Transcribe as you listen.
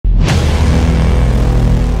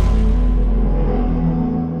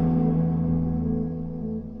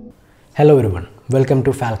Hello everyone, welcome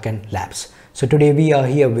to Falcon Labs. So today we are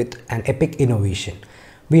here with an epic innovation.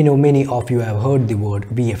 We know many of you have heard the word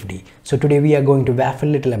VFD. So today we are going to waffle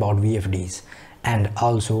a little about VFDs and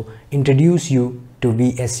also introduce you to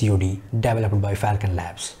VSUD developed by Falcon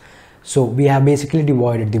Labs. So we have basically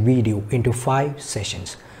divided the video into 5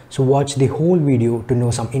 sessions. So watch the whole video to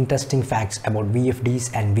know some interesting facts about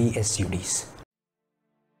VFDs and VSUDs.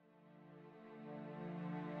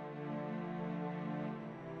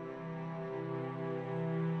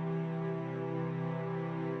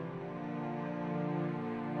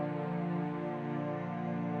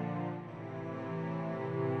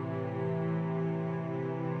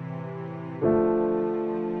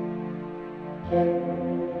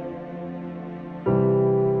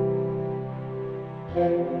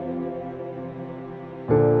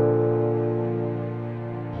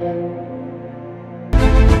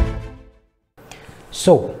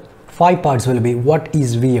 So 5 parts will be what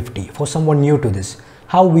is VFD for someone new to this,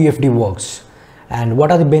 how VFD works and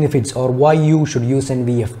what are the benefits or why you should use an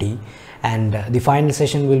VFD, and the final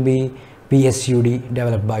session will be VSUD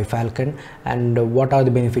developed by Falcon and what are the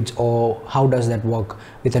benefits or how does that work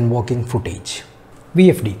within working footage.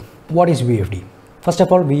 VFD. What is VFD? First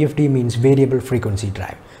of all, VFD means variable frequency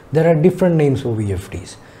drive. There are different names for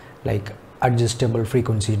VFDs like adjustable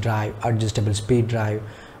frequency drive, adjustable speed drive,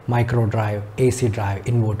 micro drive, AC drive,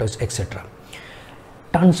 inverters, etc.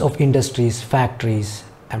 Tons of industries, factories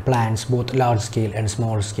and plants, both large scale and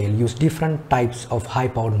small scale, use different types of high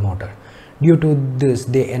powered motor. Due to this,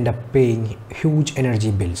 they end up paying huge energy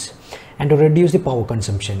bills, and to reduce the power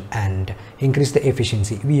consumption and increase the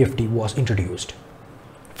efficiency, VFD was introduced.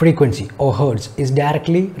 Frequency or hertz is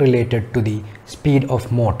directly related to the speed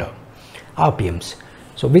of motor, RPMs.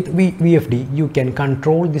 So with VFD you can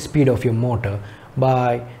control the speed of your motor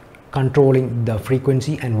by controlling the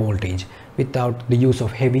frequency and voltage without the use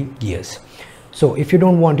of heavy gears. So if you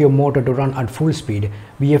don't want your motor to run at full speed,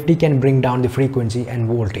 VFD can bring down the frequency and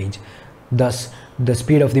voltage. Thus the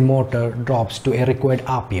speed of the motor drops to a required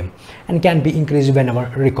RPM and can be increased whenever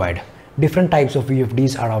required. Different types of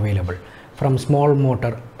VFDs are available, from small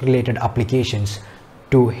motor related applications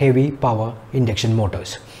to heavy power induction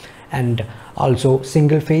motors, and also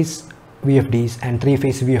single phase VFDs and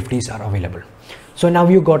 3-phase VFDs are available. So now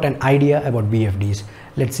you got an idea about VFDs.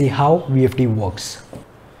 Let's see how VFD works.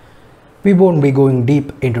 We won't be going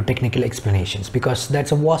deep into technical explanations because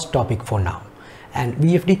that's a vast topic for now. And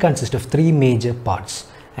VFD consists of 3 major parts,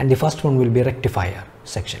 and the first one will be rectifier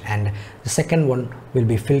section, and the second one will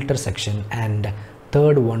be filter section, and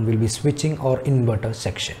third one will be switching or inverter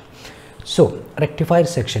section. So rectifier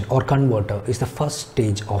section or converter is the first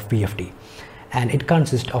stage of VFD, and it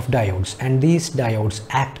consists of diodes, and these diodes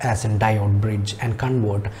act as a diode bridge and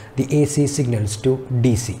convert the AC signals to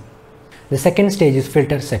DC. The second stage is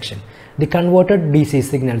filter section. The converted DC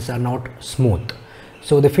signals are not smooth,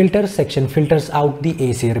 so the filter section filters out the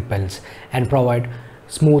AC ripples and provide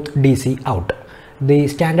smooth DC out. The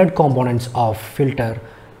standard components of filter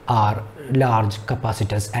are large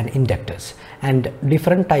capacitors and inductors, and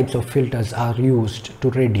different types of filters are used to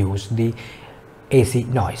reduce the AC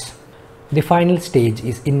noise. The final stage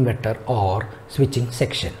is inverter or switching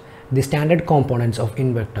section. The standard components of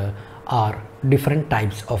inverter are different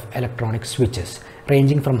types of electronic switches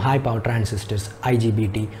ranging from high power transistors,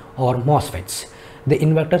 IGBT or MOSFETs. The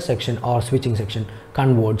inverter section or switching section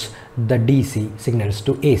converts the DC signals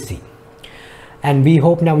to AC. And we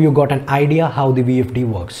hope now you got an idea how the VFD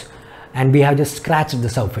works, and we have just scratched the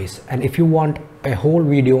surface. And if you want a whole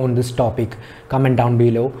video on this topic, comment down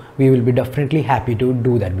below. We will be definitely happy to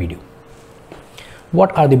do that video.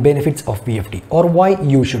 What are the benefits of VFD or why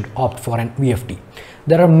you should opt for an VFD?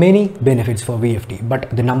 There are many benefits for VFD, but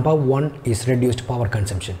the number one is reduced power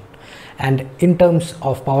consumption. And in terms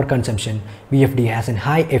of power consumption, VFD has a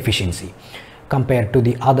high efficiency compared to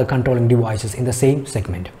the other controlling devices in the same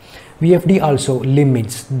segment. VFD also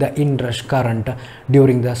limits the inrush current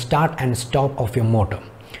during the start and stop of your motor,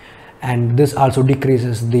 and this also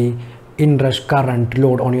decreases the inrush current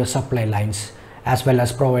load on your supply lines, as well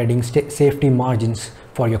as providing safety margins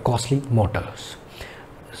for your costly motors.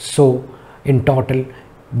 So in total,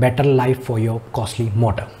 better life for your costly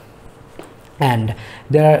motor. And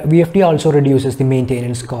VFD also reduces the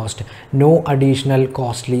maintenance cost. No additional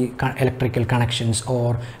costly electrical connections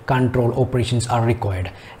or control operations are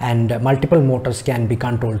required, and multiple motors can be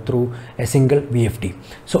controlled through a single VFD.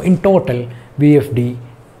 So in total, VFD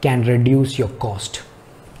can reduce your cost.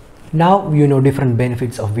 Now you know different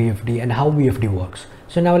benefits of VFD and how VFD works.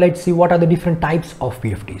 So now let's see what are the different types of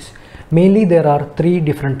VFDs. Mainly there are 3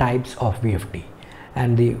 different types of VFD,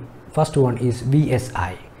 and the first one is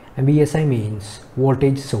VSI, and VSI means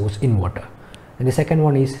voltage source inverter, and the second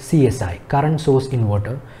one is CSI, current source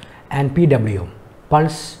inverter, and PWM,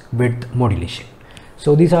 pulse width modulation.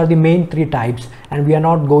 So these are the main three types, and we are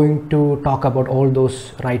not going to talk about all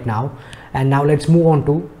those right now. And now let's move on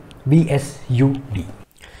to VSUD.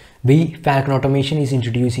 Falcon Automation is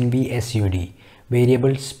introducing VSUD,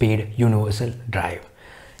 variable speed universal drive.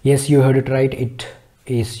 Yes, you heard it right, it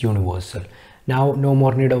is universal. Now no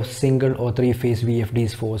more need of single or three-phase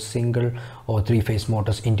VFDs for single or three-phase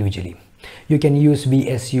motors individually. You can use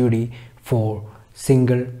VSUD for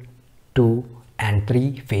single, 2 and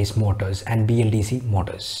 3-phase motors and BLDC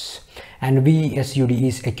motors. And VSUD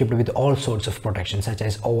is equipped with all sorts of protection such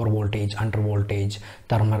as over voltage, under voltage,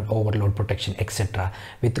 thermal overload protection, etc.,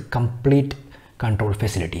 with complete control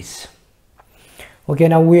facilities. Okay,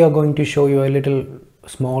 now we are going to show you a little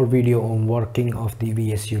small video on working of the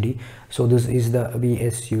VSUD. So this is the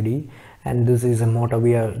VSUD, and this is a motor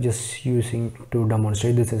we are just using to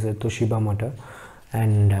demonstrate. This is a Toshiba motor,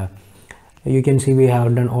 and you can see we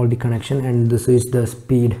have done all the connection, and this is the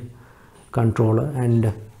speed controller,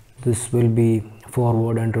 and this will be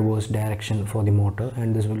forward and reverse direction for the motor,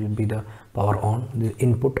 and this will be the power on, the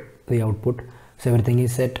input, the output. So everything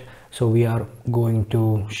is set. So we are going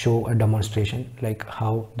to show a demonstration like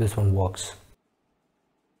how this one works.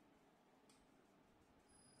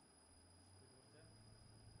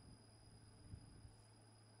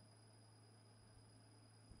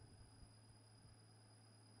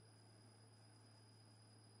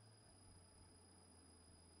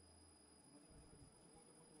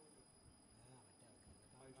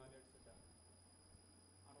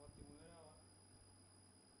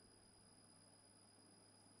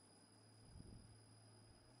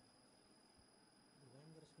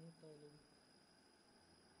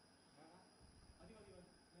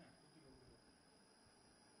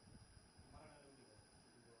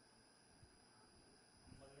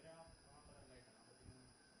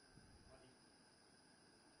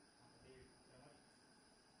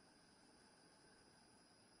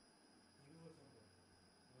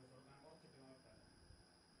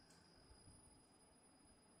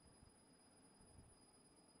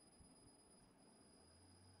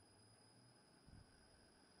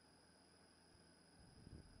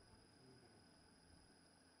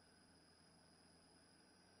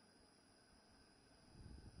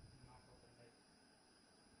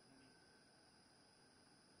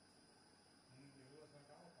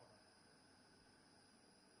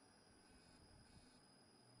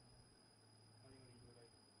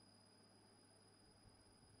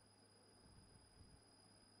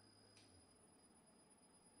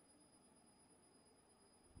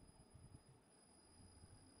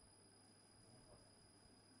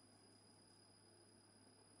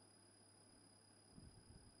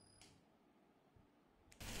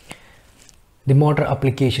 The motor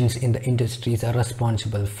applications in the industries are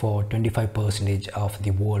responsible for 25% of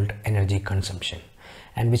the world energy consumption,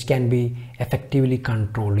 and which can be effectively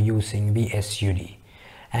controlled using VSUD.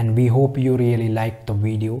 And we hope you really liked the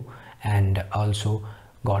video and also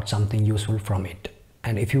got something useful from it.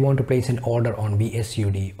 And if you want to place an order on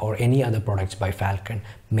VSUD or any other products by Falcon,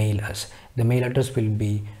 mail us. The mail address will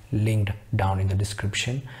be linked down in the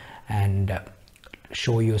description, and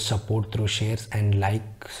show your support through shares and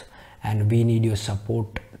likes. And we need your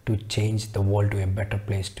support to change the world to a better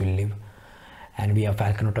place to live. And we are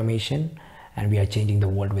Falcon Automation, and we are changing the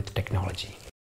world with technology.